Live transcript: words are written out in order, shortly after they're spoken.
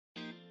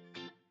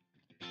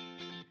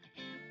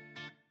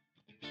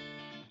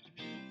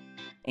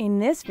In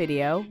this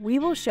video, we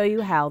will show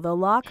you how the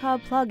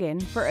LocHub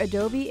plugin for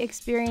Adobe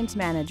Experience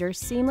Manager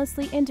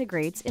seamlessly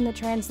integrates in the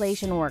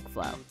translation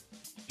workflow.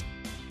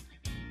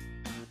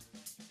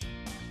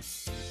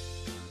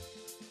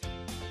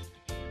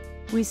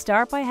 We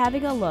start by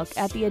having a look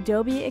at the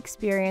Adobe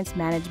Experience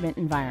Management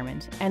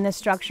environment and the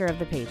structure of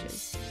the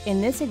pages.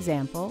 In this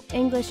example,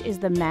 English is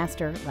the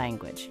master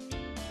language.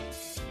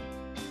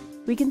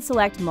 We can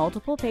select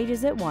multiple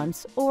pages at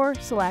once or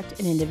select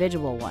an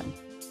individual one.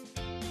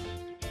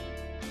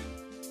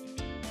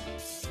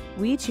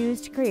 We choose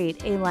to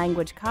create a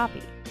language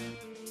copy.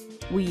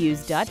 We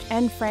use Dutch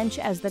and French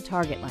as the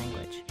target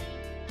language.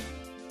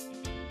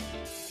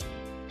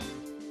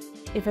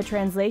 If a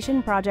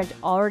translation project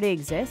already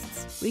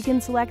exists, we can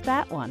select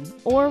that one,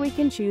 or we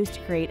can choose to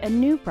create a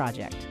new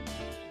project.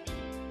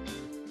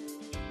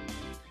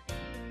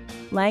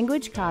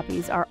 Language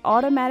copies are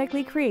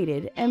automatically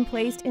created and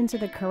placed into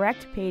the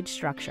correct page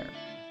structure.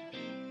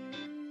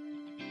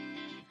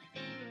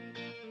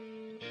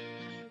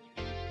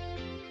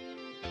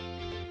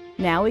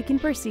 Now we can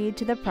proceed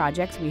to the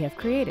projects we have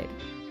created.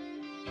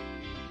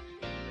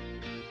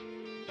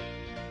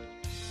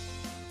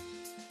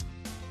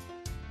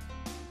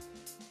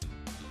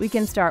 We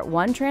can start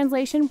one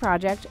translation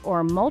project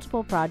or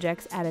multiple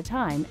projects at a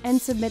time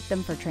and submit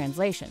them for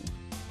translation.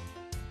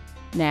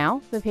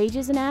 Now, the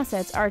pages and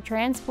assets are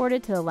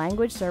transported to the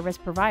language service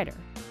provider.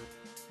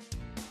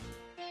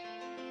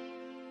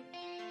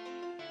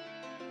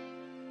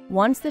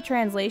 Once the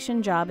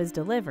translation job is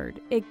delivered,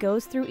 it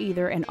goes through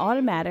either an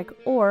automatic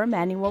or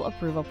manual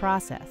approval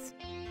process.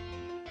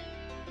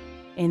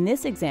 In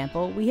this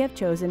example, we have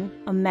chosen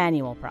a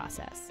manual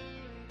process.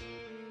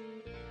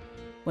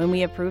 When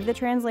we approve the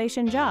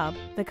translation job,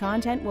 the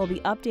content will be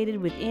updated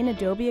within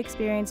Adobe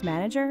Experience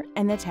Manager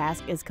and the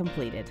task is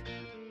completed.